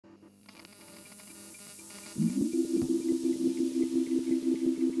Oh,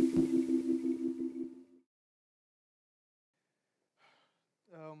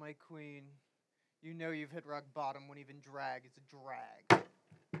 my queen. You know you've hit rock bottom when even drag is a drag.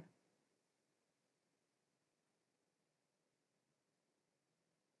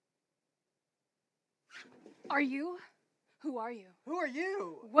 Are you? Who are you? Who are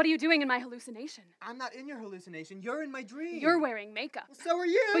you? What are you doing in my hallucination? I'm not in your hallucination. You're in my dream. You're wearing makeup. Well, so are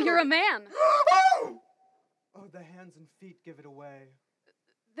you. But you're a man. Oh, the hands and feet give it away.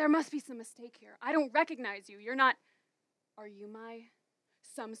 There must be some mistake here. I don't recognize you. You're not... Are you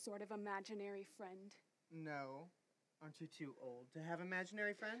some sort of imaginary friend? No. Aren't you too old to have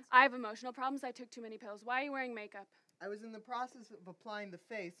imaginary friends? I have emotional problems. I took too many pills. Why are you wearing makeup? I was in the process of applying the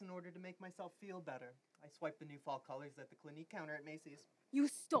face in order to make myself feel better. I swiped the new fall colors at the Clinique counter at Macy's. You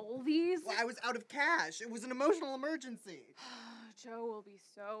stole these? Well, I was out of cash. It was an emotional emergency. Joe will be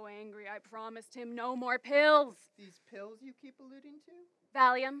so angry. I promised him no more pills. These pills you keep alluding to?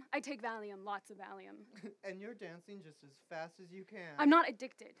 Valium. I take Valium. Lots of Valium. And you're dancing just as fast as you can. I'm not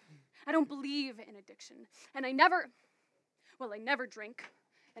addicted. I don't believe in addiction. And I never drink.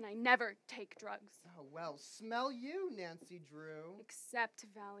 And I never take drugs. Oh, well, smell you, Nancy Drew. Except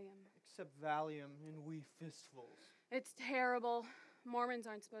Valium. Except Valium and wee fistfuls. It's terrible. Mormons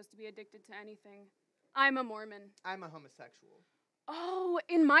aren't supposed to be addicted to anything. I'm a Mormon. I'm a homosexual. Oh,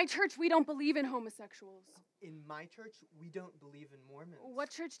 in my church, we don't believe in homosexuals. In my church, we don't believe in Mormons.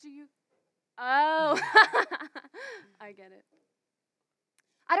 What church do you... Oh, I get it.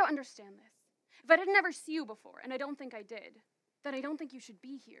 I don't understand this. If I didn't ever see you before, and I don't think I did, then I don't think you should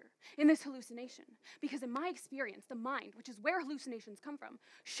be here, in this hallucination. Because in my experience, the mind, which is where hallucinations come from,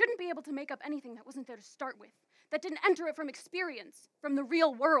 shouldn't be able to make up anything that wasn't there to start with, that didn't enter it from experience, from the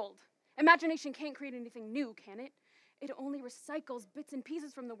real world. Imagination can't create anything new, can it? It only recycles bits and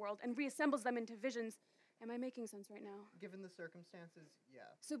pieces from the world and reassembles them into visions. Am I making sense right now? Given the circumstances, yeah.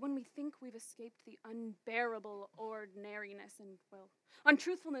 So when we think we've escaped the unbearable ordinariness and, well,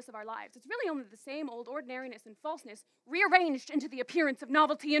 untruthfulness of our lives, it's really only the same old ordinariness and falseness rearranged into the appearance of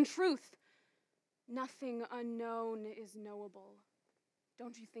novelty and truth. Nothing unknown is knowable.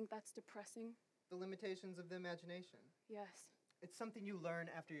 Don't you think that's depressing? The limitations of the imagination. Yes. It's something you learn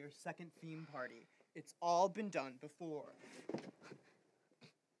after your second theme party. It's all been done before.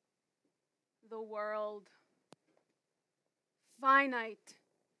 The world. Finite.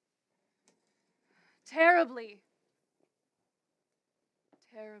 Terribly.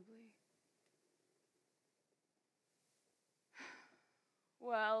 Terribly.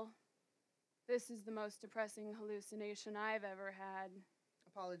 Well, this is the most depressing hallucination I've ever had.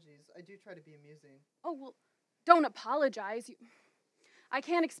 Apologies. I do try to be amusing. Oh, well, don't apologize. I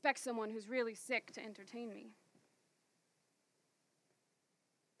can't expect someone who's really sick to entertain me.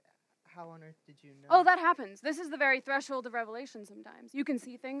 How on earth did you know? Oh, that happens. This is the very threshold of revelation sometimes. You can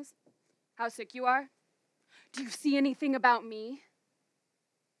see things. How sick you are. Do you see anything about me?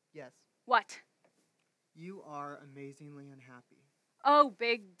 Yes. What? You are amazingly unhappy. Oh,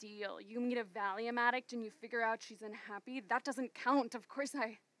 big deal. You meet a Valium addict and you figure out she's unhappy? That doesn't count. Of course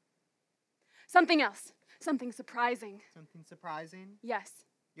Something else. Something surprising. Something surprising? Yes.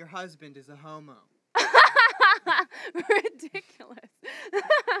 Your husband is a homo. Ridiculous.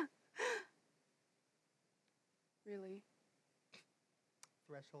 Really?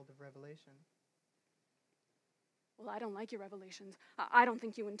 Threshold of revelation. Well, I don't like your revelations. I don't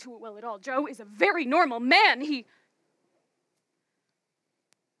think you intuit well at all. Joe is a very normal man.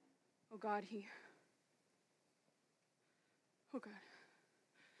 Oh, God.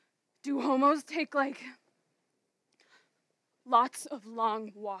 Do homos take, lots of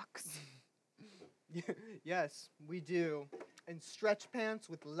long walks? Yes, we do. And stretch pants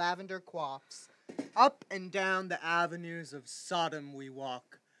with lavender coifs. Up and down the avenues of Sodom we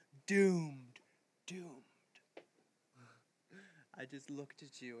walk. Doomed. I just looked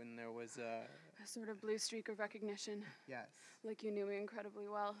at you and there was a sort of blue streak of recognition. Yes. Like you knew me incredibly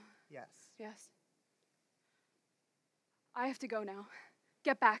well. Yes. Yes. I have to go now.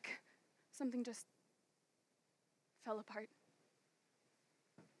 Get back. Something just fell apart.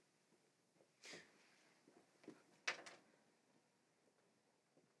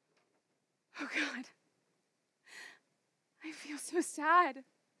 Oh, God. I feel so sad.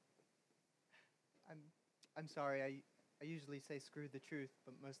 I'm sorry. I usually say screw the truth,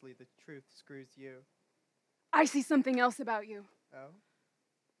 but mostly the truth screws you. I see something else about you. Oh?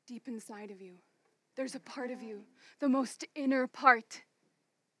 Deep inside of you. There's a part of you, the most inner part,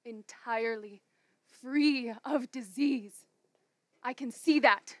 entirely free of disease. I can see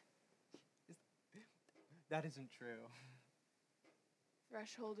that. That isn't true.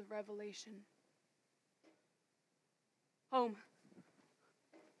 Threshold of revelation. Home.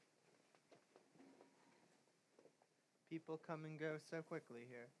 People come and go so quickly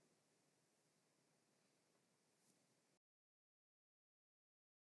here.